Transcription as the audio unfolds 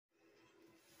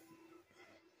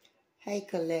Hey,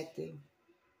 collective.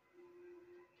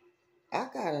 I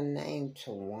got a name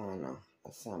Tawana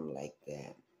or something like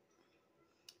that.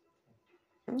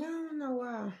 I don't know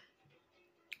why,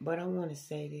 but I want to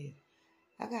say this.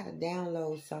 I got to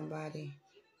download somebody,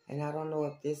 and I don't know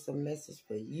if this is a message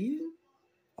for you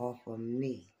or for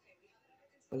me.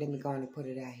 But let me go on and put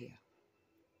it out here.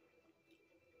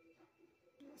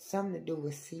 Something to do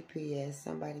with CPS.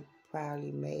 Somebody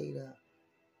probably made a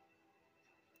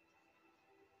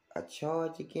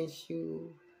charge against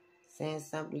you, saying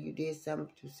something, you did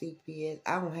something to CPS.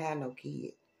 I don't have no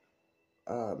kid.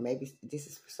 Maybe this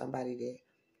is for somebody that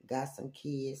got some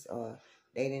kids, or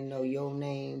they didn't know your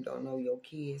name, don't know your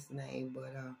kid's name.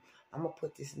 But I'm going to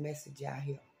put this message out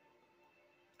here.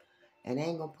 And I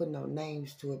ain't going to put no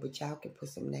names to it, but y'all can put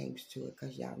some names to it,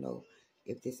 because y'all know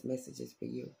if this message is for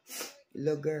you.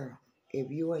 Little girl, if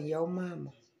you and your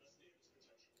mama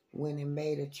went and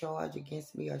made a charge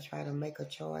against me, or try to make a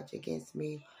charge against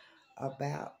me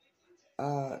about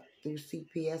through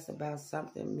CPS about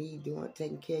something me doing,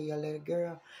 taking care of your little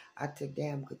girl, I took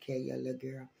damn good care of your little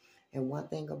girl. And one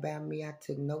thing about me, I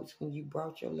took notes when you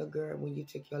brought your little girl, when you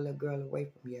took your little girl away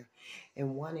from here.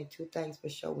 And one and two things for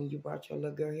sure, when you brought your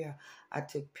little girl here, I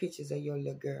took pictures of your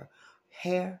little girl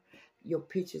hair, your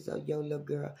pictures of your little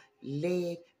girl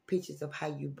leg, pictures of how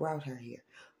you brought her here.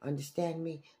 Understand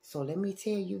me? So let me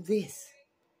tell you this,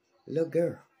 little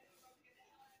girl,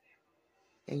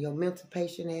 and your mental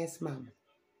patient ass mama.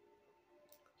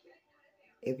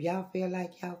 If y'all feel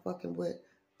like y'all fucking with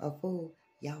a fool,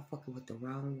 y'all fucking with the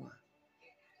wrong one.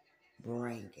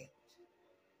 Bring it.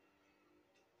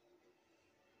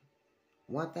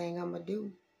 One thing I'm going to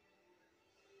do,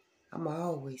 I'm going to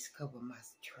always cover my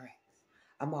tracks.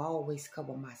 I'm going to always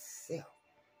cover myself.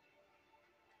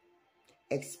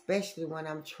 Especially when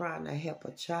I'm trying to help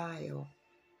a child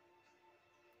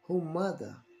whose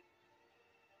mother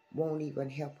won't even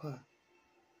help her.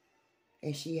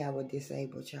 And she have a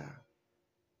disabled child.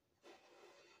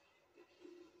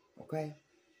 Okay?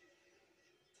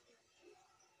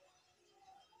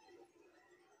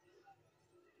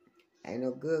 Ain't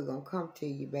no good gonna come to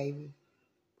you, baby.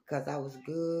 Because I was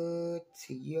good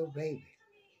to your baby.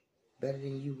 Better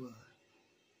than you were.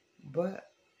 But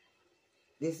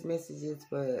this message is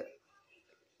for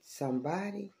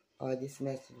somebody, or this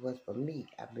message was for me.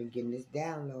 I've been getting this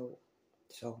download.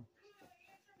 So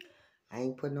I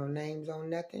ain't putting no names on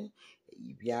nothing.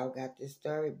 Y'all got this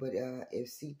story. But if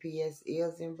CPS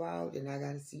is involved and I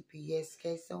got a CPS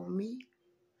case on me,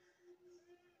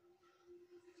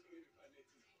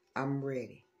 I'm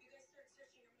ready.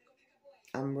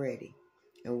 I'm ready.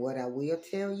 And what I will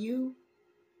tell you,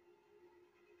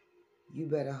 you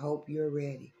better hope you're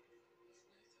ready.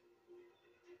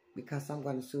 Because I'm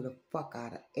going to sue the fuck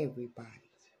out of everybody.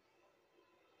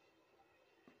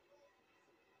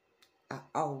 I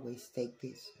always take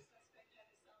pictures.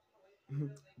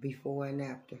 Before and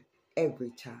after.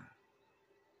 Every time.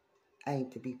 I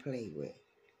ain't to be played with.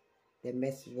 That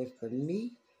message was for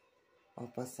me or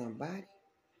for somebody.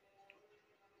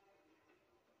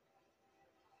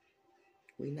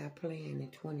 We not playing in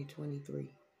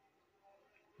 2023.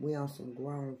 We on some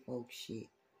grown folk shit.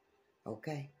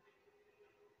 Okay?